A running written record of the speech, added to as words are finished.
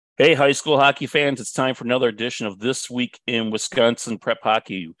Hey, high school hockey fans, it's time for another edition of This Week in Wisconsin Prep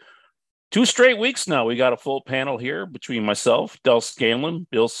Hockey. 2 straight weeks now. We got a full panel here between myself, Del Scanlon,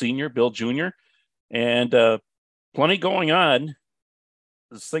 Bill Sr., Bill Jr., and plenty going on.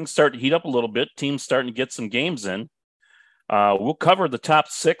 As things start to heat up a little bit, teams starting to get some games in. We'll cover the top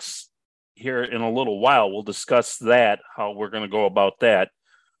six here in a little while. We'll discuss that, how we're going to go about that.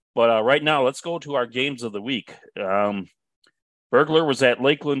 But right now, let's go to our games of the week. Burglar was at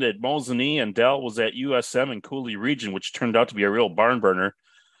Lakeland at Mosinee, and Dell was at USM in Cooley Region, which turned out to be a real barn burner.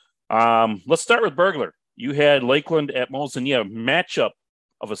 Let's start with Burglar. You had Lakeland at Mosinee, a matchup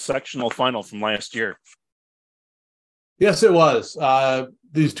of a sectional final from last year. Yes, it was.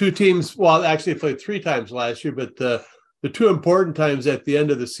 These two teams, well, actually played three times last year, but the two important times at the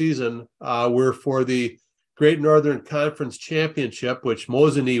end of the season were for the Great Northern Conference Championship, which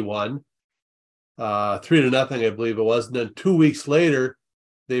Mosinee won. 3-0, I believe it was. And then 2 weeks later,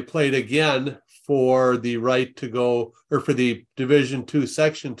 they played again for the right to go, or for the Division II,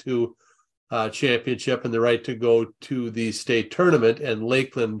 Section 2 championship and the right to go to the state tournament. And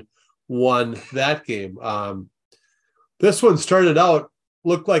Lakeland won that game. This one started out,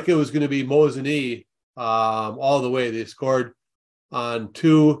 looked like it was going to be Mosinee all the way. They scored on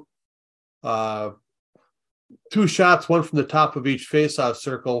two shots, one from the top of each faceoff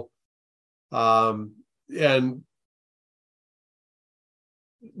circle. And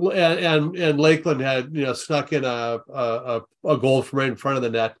Lakeland had snuck in a goal from right in front of the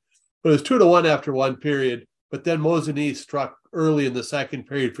net, but it was 2-1 after one period. But then Mosinee struck early in the second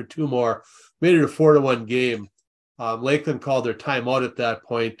period for two more, made it a 4-1 game. Lakeland called their timeout at that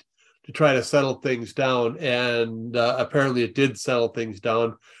point to try to settle things down, and apparently it did settle things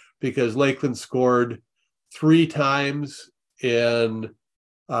down because Lakeland scored three times in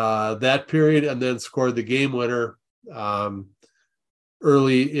that period, and then scored the game winner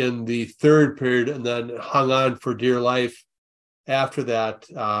early in the third period, and then hung on for dear life after that.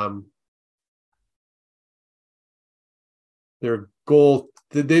 Their goal,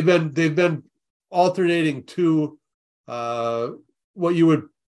 they've been alternating to what you would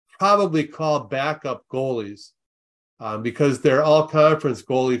probably call backup goalies because their all-conference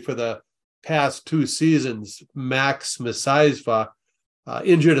goalie for the past two seasons, Max Misizva,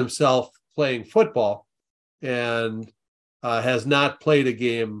 injured himself playing football and has not played a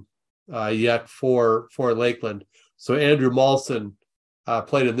game yet for Lakeland. So Andrew Malson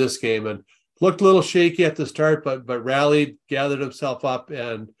played in this game and looked a little shaky at the start, but rallied, gathered himself up,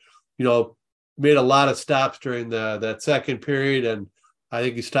 and made a lot of stops during that second period. And I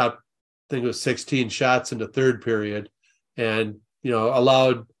think he stopped, I think it was 16 shots in the third period, and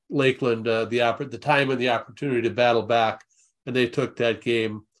allowed Lakeland the time and the opportunity to battle back. And they took that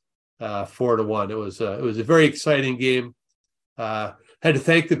game 4-1. It was a very exciting game. Had to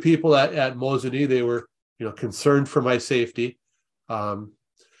thank the people at Mosinee. They were concerned for my safety. I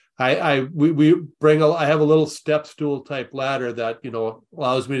have a little step stool type ladder that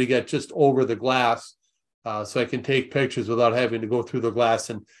allows me to get just over the glass, so I can take pictures without having to go through the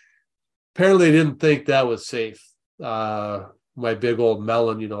glass. And apparently they didn't think that was safe. My big old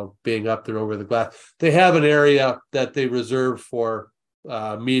melon, being up there over the glass. They have an area that they reserve for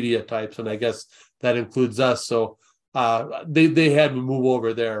media types, and I guess that includes us. So they had me move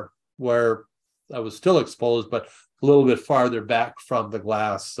over there where I was still exposed, but a little bit farther back from the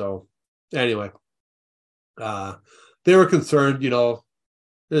glass. So anyway, they were concerned,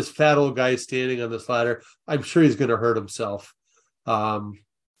 this fat old guy standing on this ladder, I'm sure he's going to hurt himself.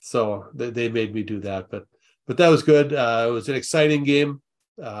 So they made me do that, but that was good. It was an exciting game.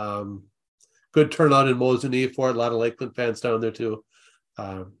 Good turnout in Mosinee for it. A lot of Lakeland fans down there too.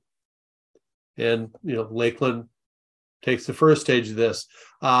 And Lakeland takes the first stage of this.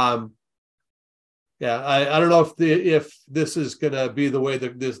 I don't know if this is going to be the way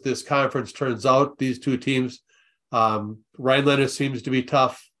that this conference turns out. These two teams, Rhinelander seems to be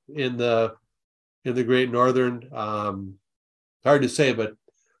tough in the Great Northern. Hard to say, but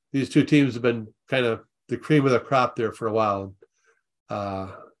these two teams have been kind of the cream of the crop there for a while. Turn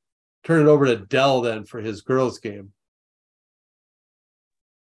it over to Dell then for his girls game.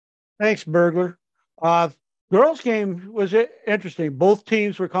 Thanks, Burglar. Girls game was interesting. Both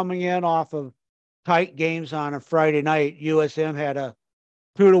teams were coming in off of tight games on a Friday night. USM had a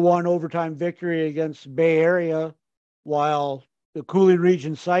 2-1 overtime victory against Bay Area, while the Cooley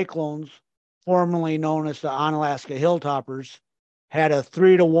Region Cyclones, formerly known as the Onalaska Hilltoppers, had a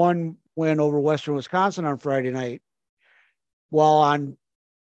 3-1 win over Western Wisconsin on Friday night. While on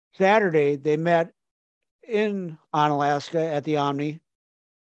Saturday, they met in Onalaska at the Omni,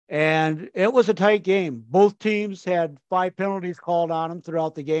 And it was a tight game. Both teams had 5 penalties called on them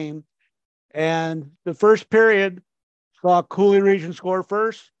throughout the game. And the first period saw Cooley Region score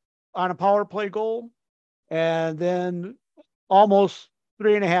first on a power play goal. And then almost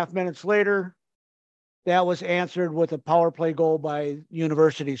 3.5 minutes later, that was answered with a power play goal by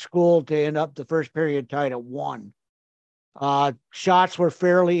University School to end up the first period tied at 1. Shots were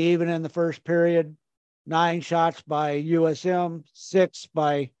fairly even in the first period. 9 shots by USM, 6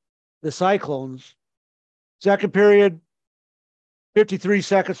 by the Cyclones. Second period, 53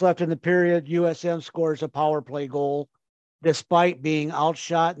 seconds left in the period. USM scores a power play goal despite being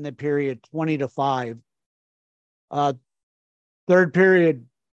outshot in the period 20-5. Third period,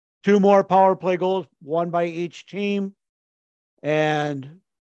 2 more power play goals, 1 by each team. And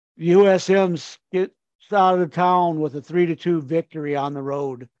USM gets out of town with a 3-2 victory on the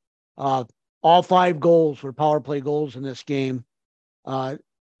road. All 5 goals were power play goals in this game.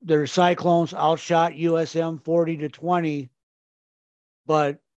 Their Cyclones outshot USM 40-20,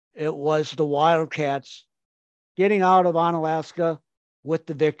 but it was the Wildcats getting out of Onalaska with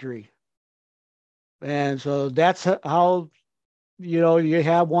the victory. And so that's how, you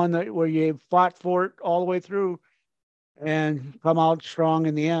have one where you fought for it all the way through and come out strong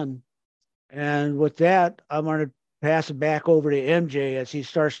in the end. And with that, I'm going to pass it back over to MJ as he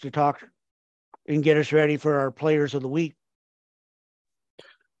starts to talk and get us ready for our players of the week.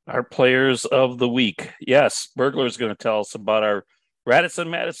 Our players of the week. Yes, Burglar is going to tell us about our Radisson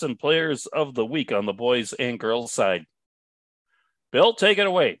Madison players of the week on the boys and girls side. Bill, take it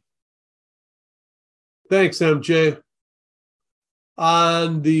away. Thanks, MJ.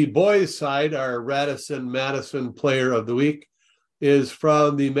 On the boys' side, our Radisson Madison player of the week is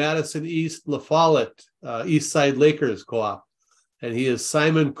from the Madison East La Follette East Side Lakers Co-op, and he is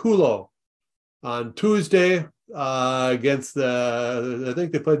Simon Kulo. On Tuesday against I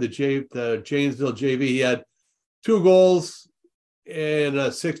think they played the Janesville JV, he had 2 goals in a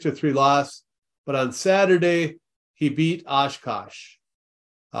 6-3 loss. But on Saturday, he beat Oshkosh.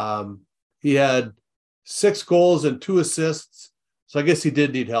 He had 6 goals and 2 assists. So I guess he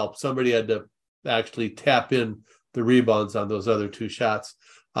did need help. Somebody had to actually tap in the rebounds on those other 2 shots.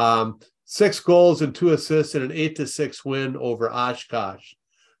 6 goals and 2 assists in an 8-6 win over Oshkosh.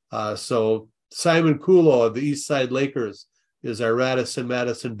 So Simon Kulo of the East Side Lakers is our Radisson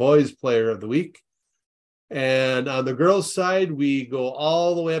Madison boys player of the week. And on the girls' side, we go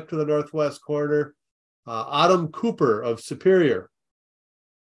all the way up to the northwest corner. Autumn Cooper of Superior.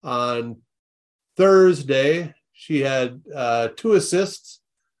 On Thursday, she had 2 assists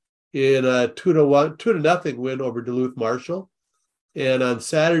in a 2-0 win over Duluth Marshall. And on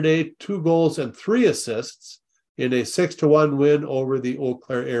Saturday, 2 goals and 3 assists in a 6-1 win over the Eau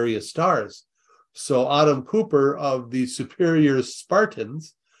Claire Area Stars. So Autumn Cooper of the Superior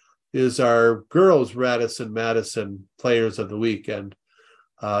Spartans is our girls Radisson Madison players of the week. And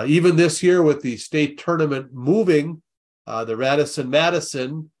even this year with the state tournament moving, the Radisson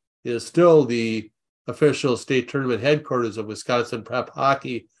Madison is still the official state tournament headquarters of Wisconsin Prep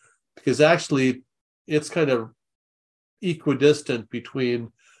Hockey, because actually it's kind of equidistant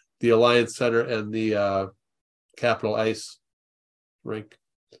between the Alliance Center and the Capitol Ice rink.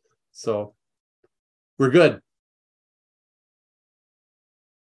 So we're good.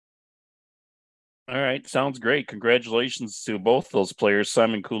 All right, sounds great. Congratulations to both those players,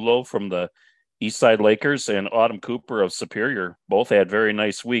 Simon Kulo from the Eastside Lakers and Autumn Cooper of Superior. Both had very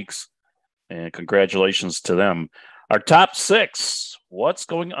nice weeks, and congratulations to them. Our top 6. What's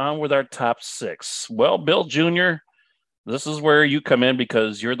going on with our top 6? Well, Bill Jr., this is where you come in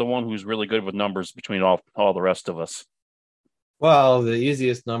because you're the one who's really good with numbers between all the rest of us. Well, the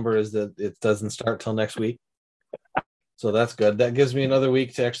easiest number is that it doesn't start till next week. So that's good. That gives me another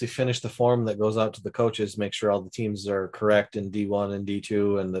week to actually finish the form that goes out to the coaches, make sure all the teams are correct in D1 and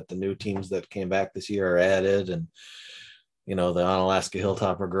D2, and that the new teams that came back this year are added. And, the Onalaska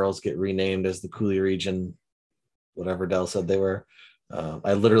Hilltopper girls get renamed as the Cooley Region, whatever Dell said they were.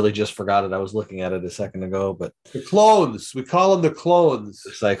 I literally just forgot it. I was looking at it a second ago, but the clones, we call them the clones,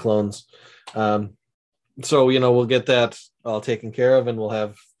 the Cyclones. So, we'll get that all taken care of, and we'll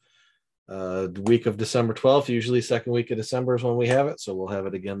have the week of December 12th, usually second week of December is when we have it. So we'll have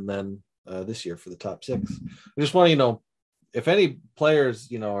it again then this year for the top 6. I just want to, if any players,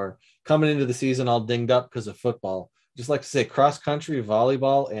 are coming into the season all dinged up because of football, just like to say cross country,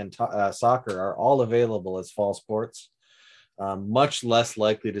 volleyball, and soccer are all available as fall sports. Much less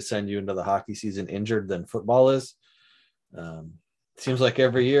likely to send you into the hockey season injured than football is. Seems like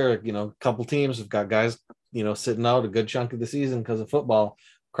every year, a couple teams have got guys, sitting out a good chunk of the season because of football.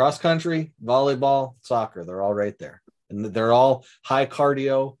 Cross country, volleyball, soccer, they're all right there. And they're all high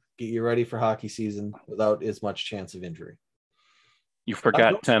cardio, get you ready for hockey season without as much chance of injury. You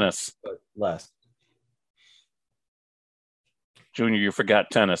forgot tennis. But less. Junior, you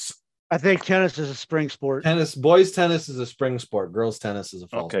forgot tennis. I think tennis is a spring sport. Boys tennis is a spring sport. Girls tennis is a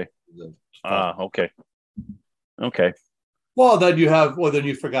fall. Okay. Sport. Okay. Okay. Well, then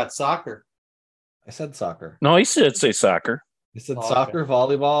you forgot soccer. I said soccer. No, he said say soccer. I said soccer,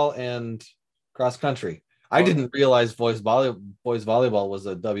 volleyball, and cross country. I didn't realize boys volleyball was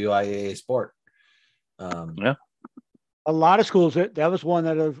a WIAA sport. Yeah. A lot of schools, that was one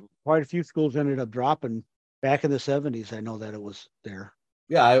that quite a few schools ended up dropping back in the 70s. I know that it was there.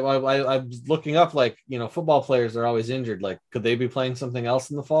 Yeah, I was looking up, like, football players are always injured. Like, could they be playing something else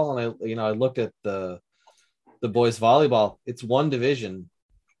in the fall? And I looked at the boys volleyball. It's one division,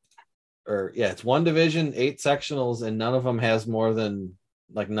 it's one division, 8 sectionals, and none of them has more than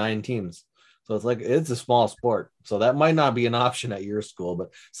like 9 teams. So it's a small sport. So that might not be an option at your school, but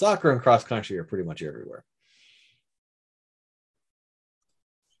soccer and cross country are pretty much everywhere.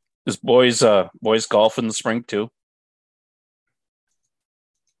 Is boys golf in the spring too?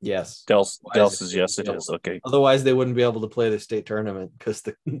 Yes. Del says yes, it is. Okay. Otherwise, they wouldn't be able to play the state tournament because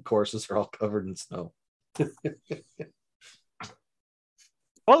the courses are all covered in snow.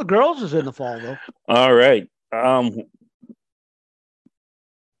 Well, the girls is in the fall though. All right. Go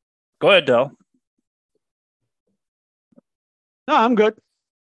ahead, Del. No, I'm good.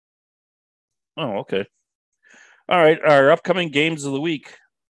 Oh, okay. All right. Our upcoming games of the week.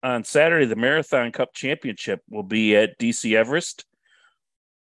 On Saturday, the Marathon Cup Championship will be at DC Everest.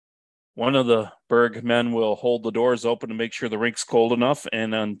 One of the Berg men will hold the doors open to make sure the rink's cold enough.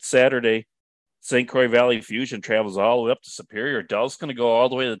 And on Saturday, St. Croix Valley Fusion travels all the way up to Superior. Dell's going to go all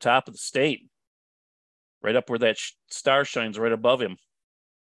the way to the top of the state, right up where that star shines right above him.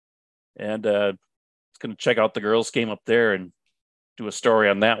 And it's going to check out the girls' game up there and do a story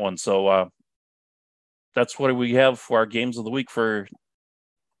on that one. So that's what we have for our games of the week for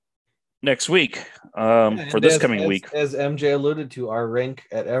next week, for this coming week. As MJ alluded to, our rink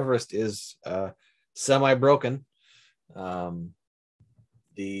at Everest is semi-broken.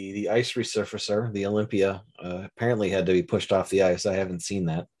 The ice resurfacer, the Olympia, apparently had to be pushed off the ice. I haven't seen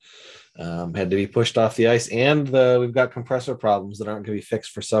that. Had to be pushed off the ice, and we've got compressor problems that aren't going to be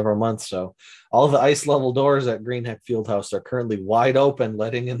fixed for several months. So all the ice level doors at Greenheck Fieldhouse are currently wide open,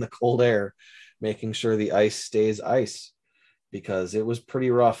 letting in the cold air, making sure the ice stays ice, because it was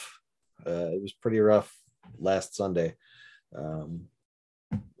pretty rough. It was pretty rough last Sunday when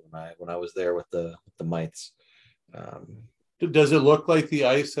I was there with the mites. Does it look like the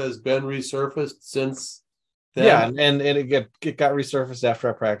ice has been resurfaced since then? Yeah, and it got resurfaced after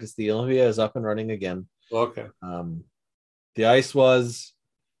I practiced. The Olympia is up and running again. Okay. The ice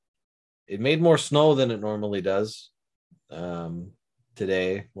it made more snow than it normally does.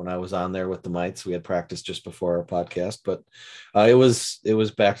 Today when I was on there with the mites, we had practice just before our podcast, but it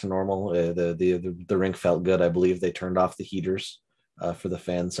was back to normal. The rink felt good. I believe they turned off the heaters for the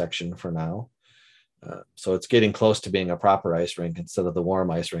fan section for now. So it's getting close to being a proper ice rink instead of the warm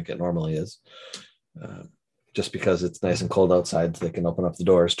ice rink it normally is. Just because it's nice and cold outside, so they can open up the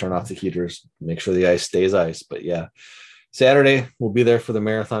doors, turn off the heaters, make sure the ice stays ice. But yeah, Saturday we'll be there for the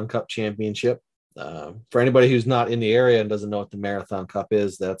Marathon Cup Championship. For anybody who's not in the area and doesn't know what the Marathon Cup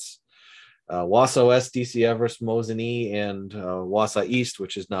is, that's Wausau West, DC Everest, Mosinee, and Wausau East,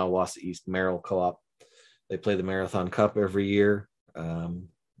 which is now Wausau East Merrill Co-op. They play the Marathon Cup every year.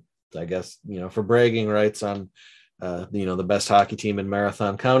 I guess, for bragging rights on, the best hockey team in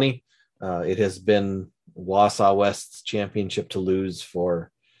Marathon County. It has been Wausau West's championship to lose for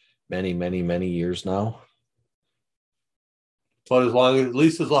many, many, many years now. But at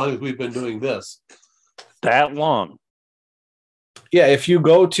least as long as we've been doing this. That long. Yeah, if you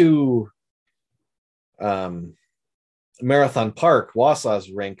go to Marathon Park,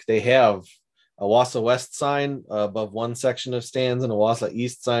 Wausau's rink, they have a Wausau West sign above one section of stands and a Wausau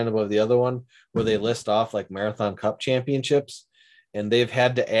East sign above the other one, where they list off like Marathon Cup championships, and they've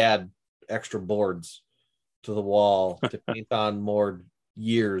had to add extra boards to the wall to paint on more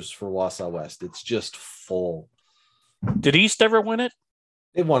years for Wausau West. It's just full. Did East ever win it?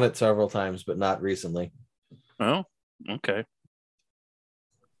 They've won it several times, but not recently. Oh, okay.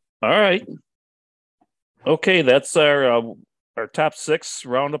 All right. Okay, that's our top 6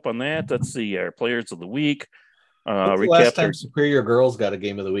 roundup on that. That's our players of the week. What's the last time Superior girls got a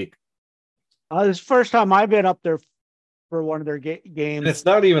game of the week? This is the first time I've been up there for one of their games. And it's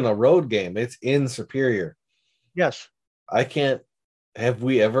not even a road game. It's in Superior. Yes. Have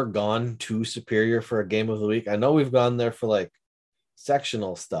we ever gone to Superior for a game of the week? I know we've gone there for like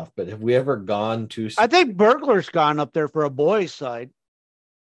sectional stuff, but have we ever gone to? I think Burglar's gone up there for a boys' side.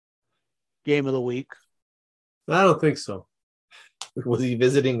 game of the week. I don't think so. Was he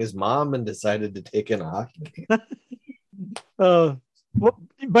visiting his mom and decided to take in a hockey game?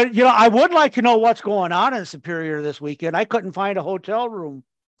 But I would like to know what's going on in Superior this weekend. I couldn't find a hotel room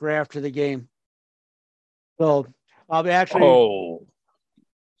for after the game, so I'll be actually. Oh,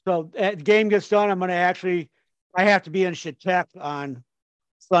 So the game gets done. I have to be in Chautauqua on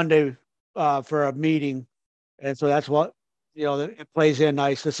Sunday for a meeting, and so that's what it plays in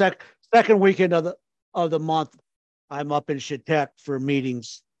nice. The second weekend of the month, I'm up in Chautauqua for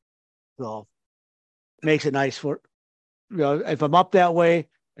meetings, so makes it nice for if I'm up that way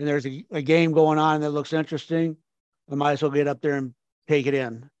and there's a game going on that looks interesting, I might as well get up there and take it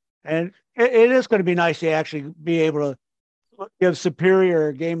in. And it is going to be nice to actually be able to give Superior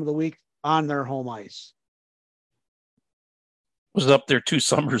a game of the week on their home ice. was up there 2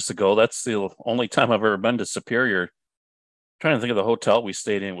 summers ago. That's the only time I've ever been to Superior. I'm trying to think of the hotel we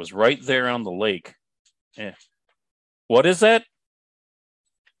stayed in. It was right there on the lake. Yeah. What is that?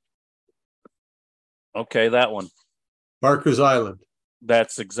 Okay, that one. Barker's Island.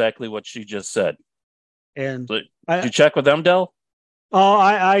 That's exactly what she just said. And Did you check with them, Del? Oh,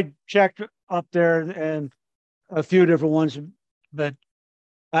 I checked up there and a few different ones, but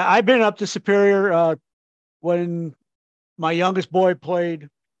I've been up to Superior when my youngest boy played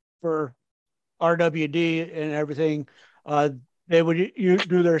for RWD and everything. They would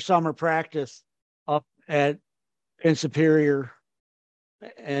do their summer practice up in Superior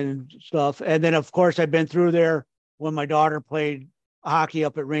and stuff. And then, of course, I've been through there when my daughter played hockey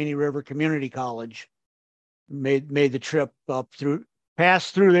up at Rainy River Community College. Made the trip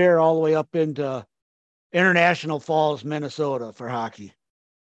passed through there all the way up into International Falls, Minnesota for hockey.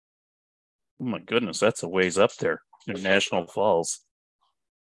 Oh my goodness, that's a ways up there in National Falls.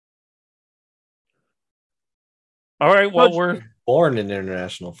 All right, well, we're born in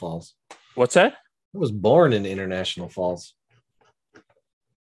International Falls. What's that? I was born in International Falls.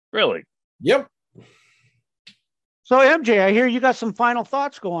 Really? Yep. So, MJ, I hear you got some final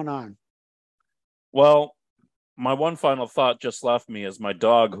thoughts going on. Well, my one final thought just left me as my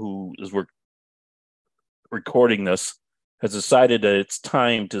dog, who is recording this, has decided that it's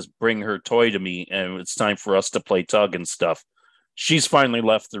time to bring her toy to me and it's time for us to play tug and stuff. She's finally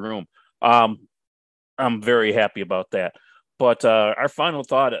left the room. I'm very happy about that. But our final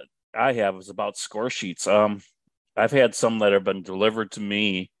thought I have is about score sheets. I've had some that have been delivered to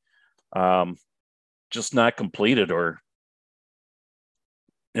me, just not completed, or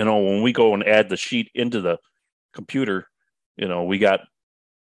when we go and add the sheet into the computer, we got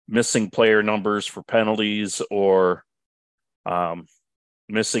missing player numbers for penalties or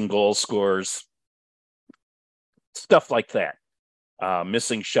missing goal scores, stuff like that,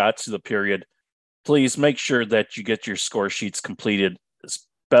 missing shots of the period. Please make sure that you get your score sheets completed as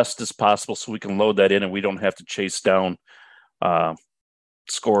best as possible so we can load that in and we don't have to chase down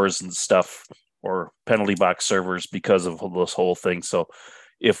scores and stuff or penalty box servers because of this whole thing. So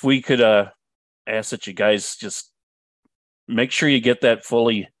if we could ask that you guys just make sure you get that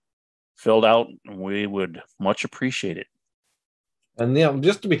fully filled out, we would much appreciate it. And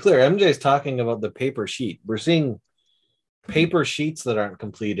just to be clear, MJ is talking about the paper sheet. We're seeing paper sheets that aren't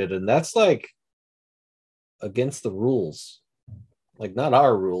completed, and that's like against the rules. Like not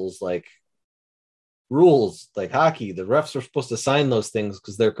our rules, like rules like hockey. The refs are supposed to sign those things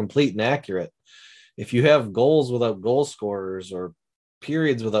because they're complete and accurate. If you have goals without goal scorers or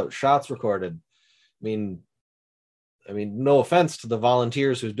periods without shots recorded, I mean, no offense to the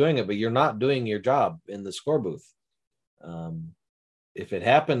volunteers who's doing it, but you're not doing your job in the score booth. If it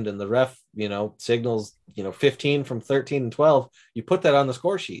happened and the ref, signals, 15 from 13 and 12, you put that on the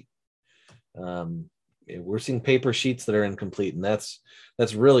score sheet. We're seeing paper sheets that are incomplete, and that's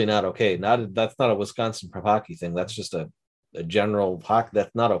really not okay. That's not a Wisconsin Prep hockey thing. That's just a general hockey.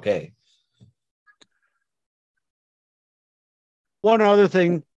 That's not okay. One other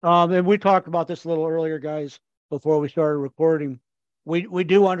thing, and we talked about this a little earlier, guys, before we started recording. We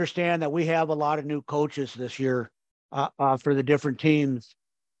do understand that we have a lot of new coaches this year for the different teams.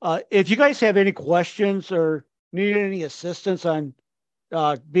 If you guys have any questions or need any assistance on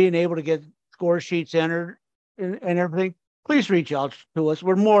being able to get score sheets entered and everything, please reach out to us.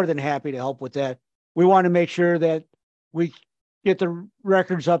 We're more than happy to help with that. We want to make sure that we get the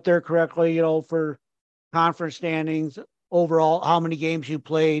records up there correctly, for conference standings, overall, how many games you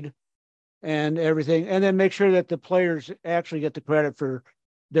played and everything. And then make sure that the players actually get the credit for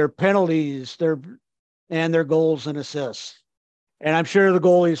their penalties, and their goals and assists. And I'm sure the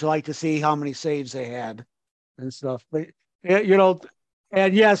goalies like to see how many saves they had and stuff. But,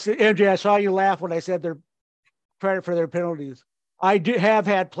 and yes, MJ, I saw you laugh when I said their credit for their penalties. I do have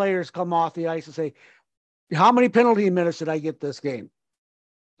had players come off the ice and say, how many penalty minutes did I get this game?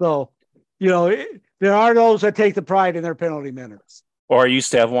 So, there are those that take the pride in their penalty minutes. Or I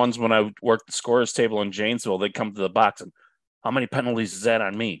used to have ones when I worked the scorers table in Janesville. They'd come to the box and, how many penalties is that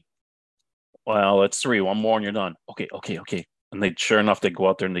on me? Well, it's 3. One more and you're done. Okay. And sure enough, they'd go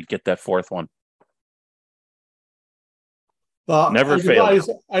out there and they'd get that 4th one. Never failed.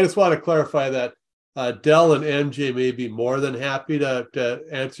 I just want to clarify that Dell and MJ may be more than happy to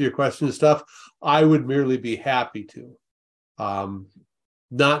answer your question and stuff. I would merely be happy to.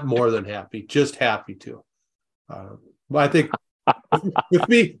 Not more than happy, just happy to. I think with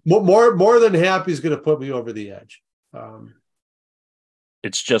me, more than happy is going to put me over the edge.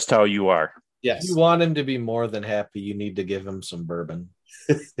 It's just how you are. Yes. If you want him to be more than happy, you need to give him some bourbon.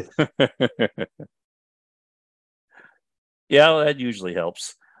 Yeah, that usually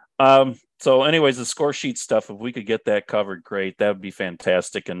helps. So anyways, the score sheet stuff, if we could get that covered, great. That would be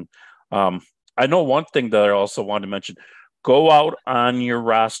fantastic. And I know one thing that I also wanted to mention, go out on your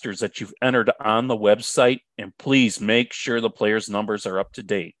rosters that you've entered on the website and please make sure the players' numbers are up to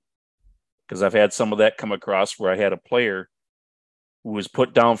date. Because I've had some of that come across where I had a player who was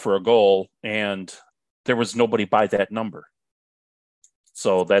put down for a goal and there was nobody by that number.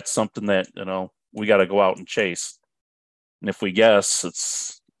 So that's something that, we got to go out and chase. And if we guess,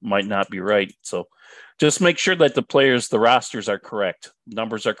 it's might not be right. So just make sure that the rosters are correct.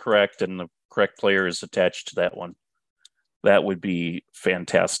 Numbers are correct and the correct player is attached to that one. That would be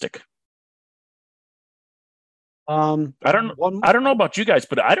fantastic. I don't know about you guys,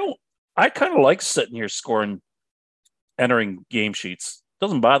 but I kind of like sitting here entering game sheets.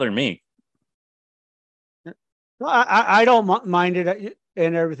 Doesn't bother me. I don't mind it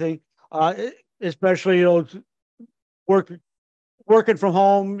and everything, especially working from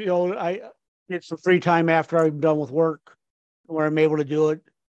home. I get some free time after I'm done with work, where I'm able to do it.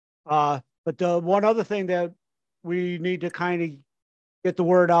 But the one other thing that we need to kind of get the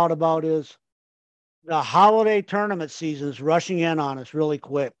word out about is the holiday tournament season is rushing in on us really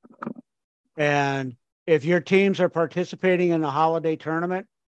quick, and if your teams are participating in the holiday tournament,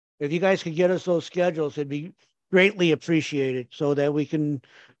 if you guys could get us those schedules, it'd be greatly appreciated so that we can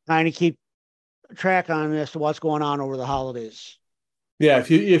kind of keep track on as to what's going on over the holidays. Yeah, if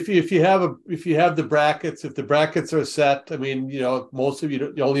you have the brackets, if the brackets are set, I mean, most of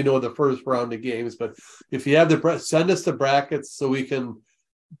you only know the first round of games, but if you have send us the brackets so we can.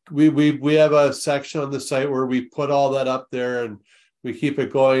 We have a section on the site where we put all that up there and we keep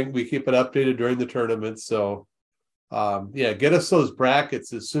it going. We keep it updated during the tournament. So, get us those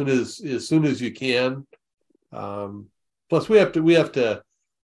brackets as soon as you can. Plus, we have to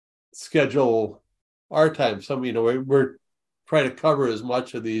schedule our time. We're trying to cover as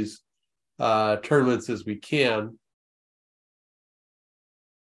much of these tournaments as we can.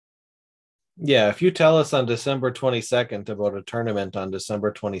 Yeah, if you tell us on December 22nd about a tournament on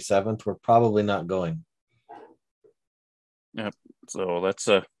December 27th, we're probably not going. Yep. So that's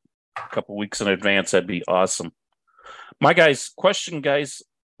a couple weeks in advance. That'd be awesome. My question,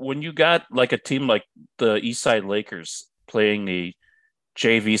 when you got like a team like the Eastside Lakers playing the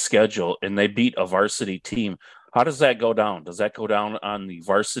JV schedule and they beat a varsity team, how does that go down? Does that go down on the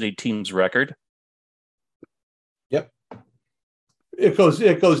varsity team's record? Yep. It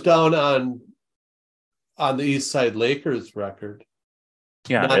goes down on the Eastside Lakers record.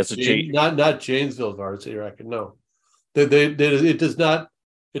 Yeah, not Janesville varsity record. No, it does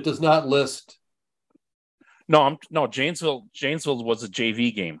not list. No, Janesville was a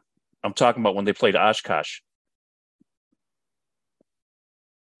JV game. I'm talking about when they played Oshkosh.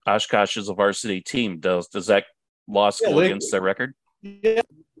 Oshkosh is a varsity team. Does that loss go against their record?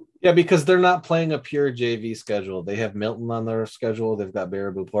 Yeah, because they're not playing a pure JV schedule. They have Milton on their schedule. They've got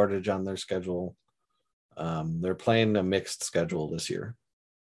Baraboo Portage on their schedule. They're playing a mixed schedule this year.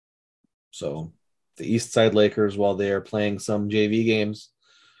 So the Eastside Lakers, while they are playing some JV games,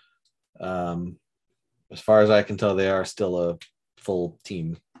 as far as I can tell, they are still a full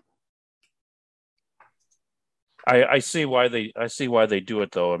team. I see why they do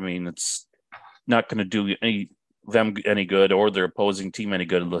it though. I mean, it's not going to do them any good or their opposing team any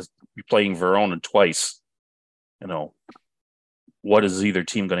good unless you're playing Verona twice. What is either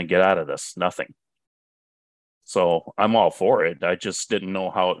team going to get out of this? Nothing. So I'm all for it. I just didn't know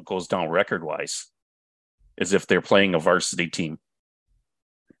how it goes down record wise, as if they're playing a varsity team.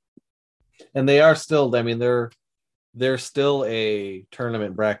 And they are still. I mean, they're still a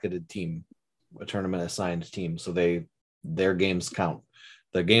tournament bracketed team, a tournament assigned team. So their games count.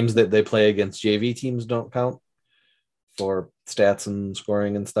 The games that they play against JV teams don't count for stats and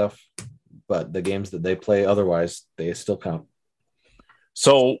scoring and stuff, but the games that they play otherwise, they still count.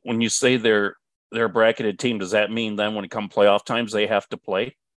 So when you say they're a bracketed team, does that mean then when it comes playoff times they have to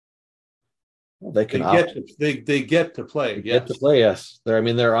play? Well, they can they get to play. They get to play, yes. They're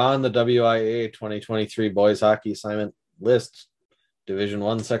on the WIA 2023 boys hockey assignment list, Division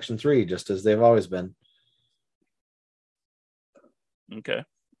I, Section 3, just as they've always been. Okay.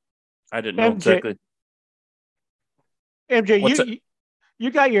 I didn't know exactly. MJ, you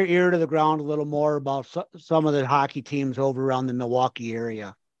got your ear to the ground a little more about some of the hockey teams over around the Milwaukee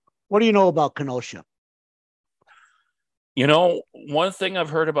area. What do you know about Kenosha? One thing I've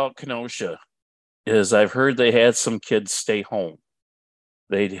heard about Kenosha is I've heard they had some kids stay home.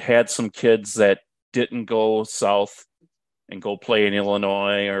 They had some kids that didn't go south and go play in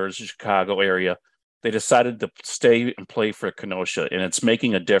Illinois or the Chicago area. They decided to stay and play for Kenosha, and it's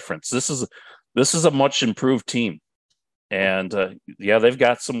making a difference. This is a much improved team. And they've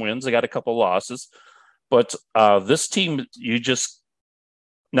got some wins. They got a couple losses, but this team, you just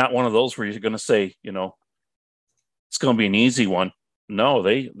not one of those where you're going to say, it's going to be an easy one. No,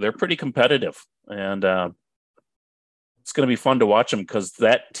 they're pretty competitive, and it's going to be fun to watch them because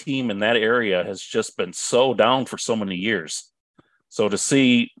that team in that area has just been so down for so many years. So to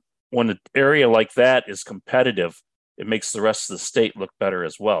see when an area like that is competitive, it makes the rest of the state look better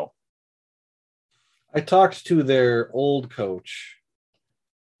as well. I talked to their old coach,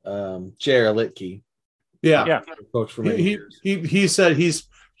 J.R. Litke. Yeah. Coach for many years. He said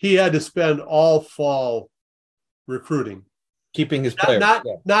he had to spend all fall recruiting, keeping his players. Not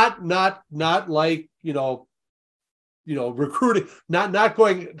like recruiting, not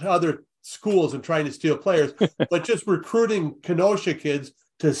going to other schools and trying to steal players, but just recruiting Kenosha kids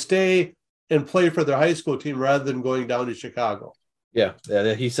to stay and play for their high school team rather than going down to Chicago. Yeah.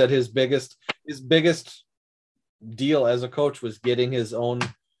 He said his biggest deal as a coach was getting his own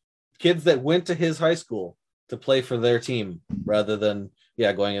kids that went to his high school to play for their team rather than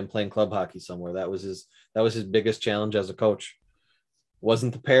going and playing club hockey somewhere. That was his biggest challenge as a coach.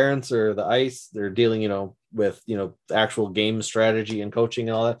 Wasn't the parents or the ice. They're dealing, with the actual game strategy and coaching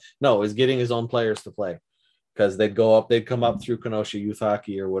and all that. No, it was getting his own players to play because they'd come up through Kenosha Youth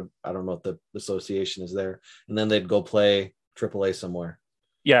Hockey or what, I don't know what the association is there, and then they'd go play AAA somewhere.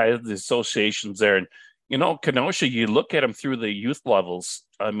 Yeah, the association's there. And, Kenosha, you look at them through the youth levels.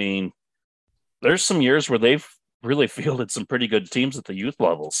 There's some years where they've really fielded some pretty good teams at the youth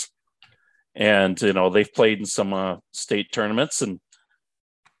levels. And, they've played in some state tournaments. And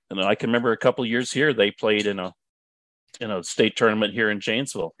I can remember a couple of years here, they played in a state tournament here in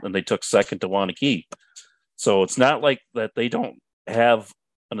Janesville, and they took second to Waunakee. So it's not like that they don't have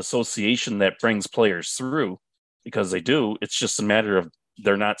an association that brings players through, because they do. It's just a matter of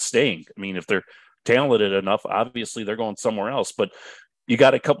they're not staying. If they're talented enough, obviously they're going somewhere else. But you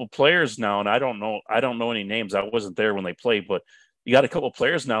got a couple players now, and I don't know any names. I wasn't there when they played, but you got a couple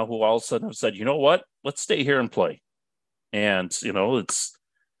players now who all of a sudden have said, you know what, let's stay here and play. And,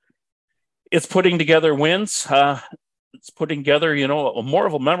 it's putting together wins. It's putting together, a more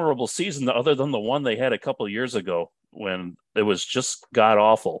of a memorable season other than the one they had a couple of years ago when it was just god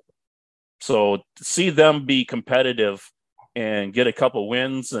awful. So to see them be competitive and get a couple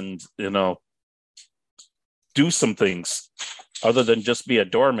wins and, do some things other than just be a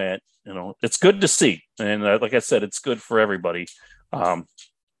doormat, it's good to see. And like I said, it's good for everybody.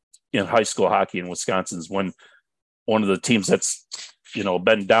 High school hockey in Wisconsin is when one of the teams that's,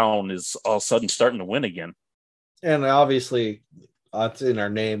 been down is all of a sudden starting to win again. And obviously, it's in our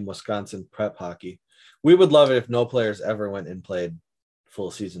name, Wisconsin Prep Hockey. We would love it if no players ever went and played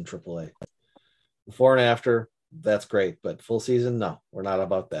full season AAA. Before and after, that's great. But full season, no, we're not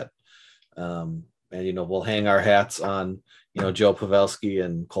about that. And, we'll hang our hats on, Joe Pavelski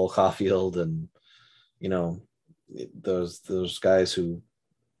and Cole Caulfield and, those guys who,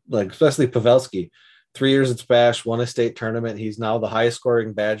 like, especially Pavelski, 3 years at Spash, won a state tournament. He's now the highest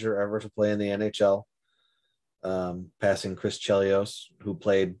scoring Badger ever to play in the NHL, passing Chris Chelios, who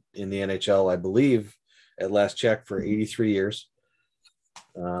played in the NHL, I believe, at last check for 83 years.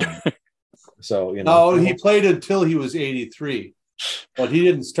 So, No, he played until he was 83, but he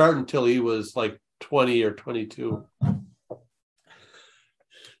didn't start until he was like 20 or 22.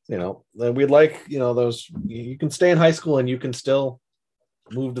 We'd like, those, you can stay in high school and you can still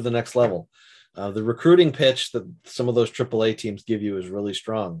move to the next level. The recruiting pitch that some of those AAA teams give you is really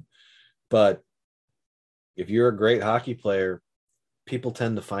strong. But if you're a great hockey player, people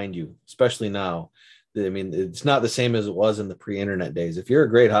tend to find you, especially now. It's not the same as it was in the pre-internet days. If you're a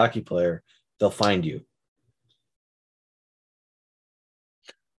great hockey player, they'll find you.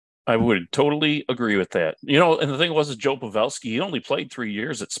 I would totally agree with that. And the thing was, Joe Pavelski, he only played 3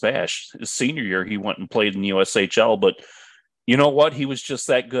 years at Spash. His senior year, he went and played in the USHL, but You know what? He was just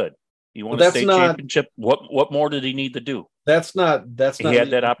that good. He won Well, a state championship. What more did he need to do? That's not He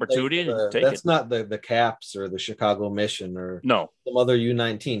had that opportunity to take that's it. not the Caps or the Chicago Mission or No. some other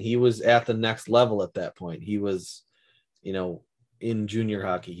U19. He was at the next level at that point. He was, in junior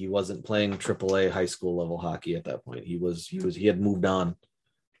hockey. He wasn't playing AAA high school level hockey at that point. He had moved on.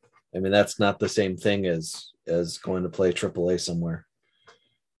 I mean, that's not the same thing as going to play AAA somewhere.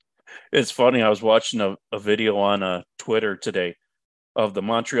 It's funny. I was watching a video on Twitter today of the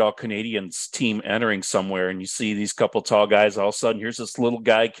Montreal Canadiens team entering somewhere, and you see these couple tall guys. All of a sudden, here's this little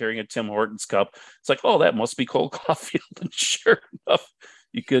guy carrying a Tim Hortons cup. It's like, oh, that must be Cole Caulfield. And sure enough,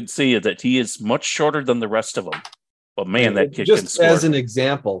 you could see that he is much shorter than the rest of them. But man, that kid can score. As an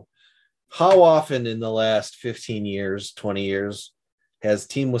example, how often in the last 15 years, 20 years, has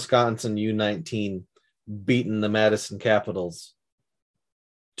Team Wisconsin U19 beaten the Madison Capitals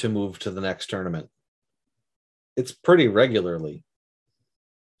to move to the next tournament? It's pretty regularly.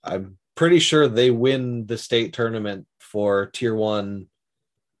 I'm pretty sure they win the state tournament for Tier 1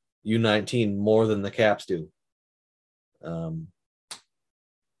 U19 more than the Caps do. And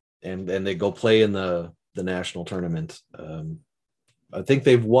they go play in the national tournament. I think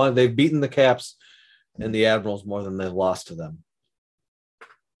they've beaten the Caps and the Admirals more than they've lost to them.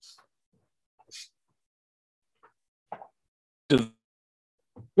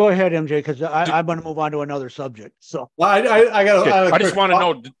 Go ahead, MJ, because I'm going to move on to another subject. So, well, I just want to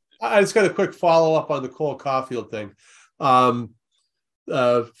know. I just got a quick follow up on the Cole Caulfield thing.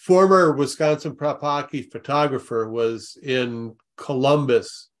 Former Wisconsin prep hockey photographer was in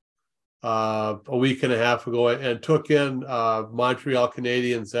Columbus a week and a half ago and took in Montreal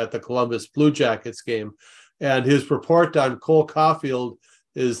Canadiens at the Columbus Blue Jackets game. And his report on Cole Caulfield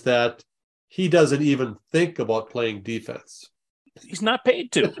is that he doesn't even think about playing defense. He's not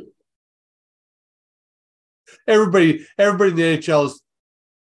paid to. Everybody in the NHL is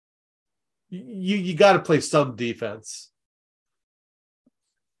you got to play some defense.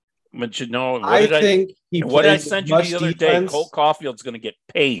 But what I did I send you the other day? Cole Caulfield's going to get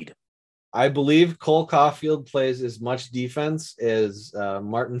paid. I believe Cole Caulfield plays as much defense as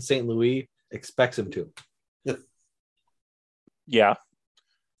Martin St. Louis expects him to. Yeah.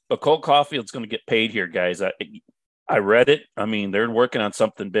 But Cole Caulfield's going to get paid here, guys. I read it. I mean, they're working on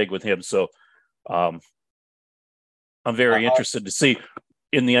something big with him. So I'm very interested to see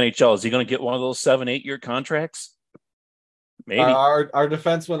in the NHL. Is he going to get one of those 7-8 year contracts? Maybe. Our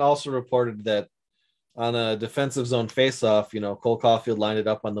defenseman also reported that on a defensive zone faceoff, Cole Caulfield lined it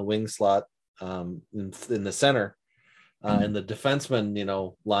up on the wing slot in the center. And the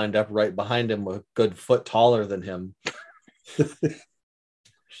defenseman, lined up right behind him, a good foot taller than him.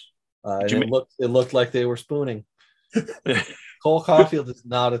 It looked like they were spooning. Cole Caulfield is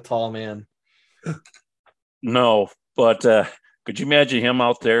not a tall man. No, but could you imagine him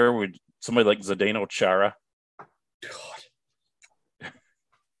out there with somebody like Zdeno Chara? God.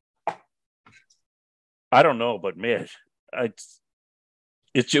 I don't know, but man,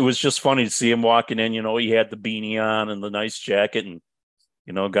 it was just funny to see him walking in. He had the beanie on and the nice jacket, and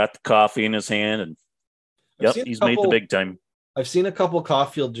got the coffee in his hand, and he's made the big time. I've seen a couple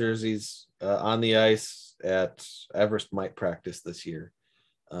Caulfield jerseys on the ice at Everest Mike practice this year.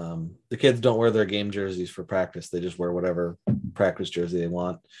 The kids don't wear their game jerseys for practice. They just wear whatever practice jersey they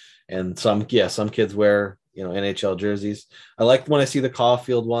want. And some kids wear, NHL jerseys. I like when I see the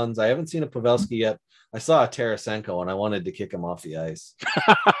Caulfield ones. I haven't seen a Pavelski yet. I saw a Tarasenko and I wanted to kick him off the ice.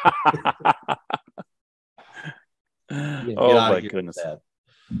 Oh my goodness.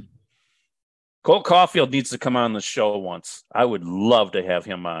 Cole Caulfield needs to come on the show once. I would love to have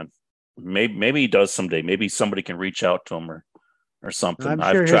him on. Maybe he does someday. Maybe somebody can reach out to him or something.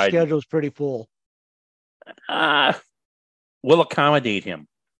 I'm sure his schedule's pretty full. We'll accommodate him.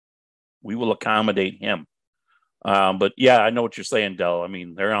 We will accommodate him. But yeah, I know what you're saying, Del. I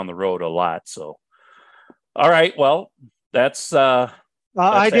mean, they're on the road a lot. So, all right. Well, that's.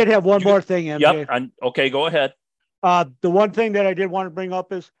 I did have one more thing, MJ. Yep. Okay, go ahead. The one thing that I did want to bring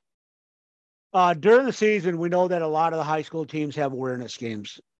up is during the season, we know that a lot of the high school teams have awareness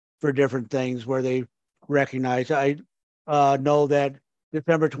games for different things where they recognize. I know that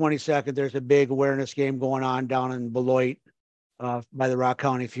December 22nd, there's a big awareness game going on down in Beloit by the Rock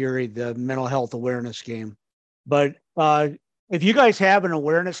County Fury, the mental health awareness game. But if you guys have an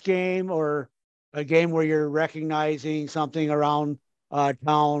awareness game or a game where you're recognizing something around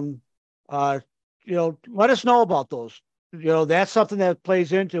town, let us know about those. That's something that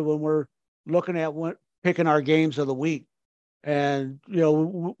plays into when we're looking at picking our games of the week. And,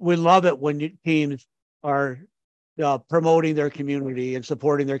 we love it when teams are promoting their community and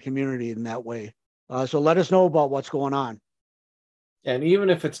supporting their community in that way. So let us know about what's going on. And even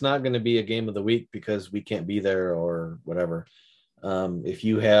if it's not going to be a game of the week because we can't be there or whatever, if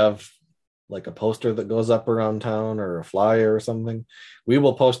you have like a poster that goes up around town or a flyer or something, we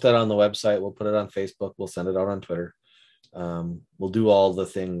will post that on the website. We'll put it on Facebook. We'll send it out on Twitter. We'll do all the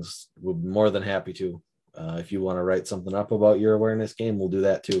things. We're more than happy to. If you want to write something up about your awareness game, we'll do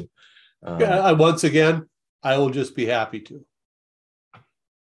that too. Once again, I will just be happy to.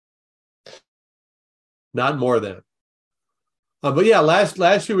 Not more than. But yeah, last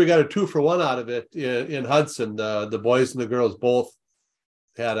year we got a 2-for-1 out of it in Hudson. The boys and the girls both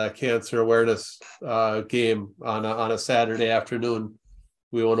had a cancer awareness game on a Saturday afternoon.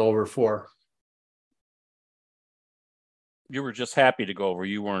 We went over for. You were just happy to go over.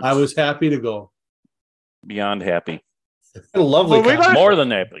 You weren't. I was happy to go. Beyond happy. Had a lovely more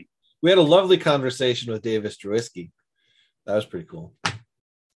than happy. We had a lovely conversation with Davis Drewski. That was pretty cool.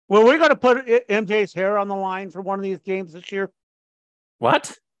 Well, we're going to put MJ's hair on the line for one of these games this year.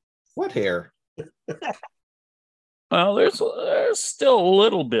 What? What hair? Well, there's still a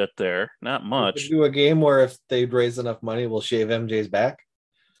little bit there, not much. Do a game where if they raise enough money, we'll shave MJ's back.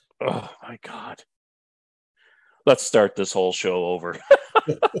 Oh my God! Let's start this whole show over.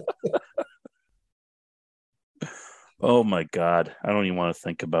 Oh my God! I don't even want to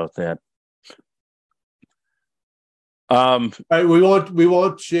think about that. Right, we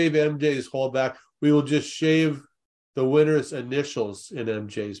won't shave MJ's whole back. We will just shave the winner's initials in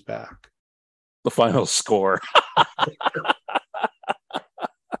MJ's back. The final score.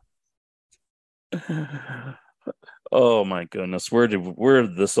 Oh my goodness. Where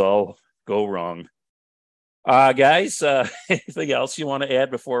did this all go wrong? Guys, anything else you want to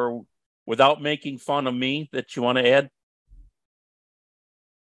add without making fun of me that you want to add?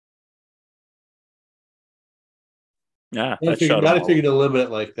 Yeah, not if you're going to limit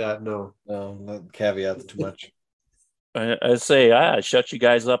it like that. No, that caveat's too much. I say, I shut you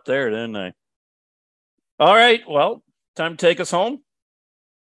guys up there, didn't I? All right. Well, time to take us home.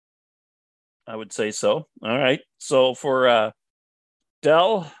 I would say so. All right. So for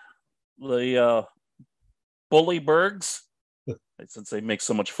Dell, the Bullybergs, since they make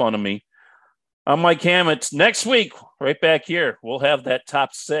so much fun of me, I'm Mike Hammett. Next week, right back here, we'll have that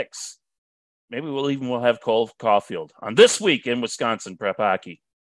top 6. Maybe we'll have Cole Caulfield on This Week in Wisconsin Prep Hockey.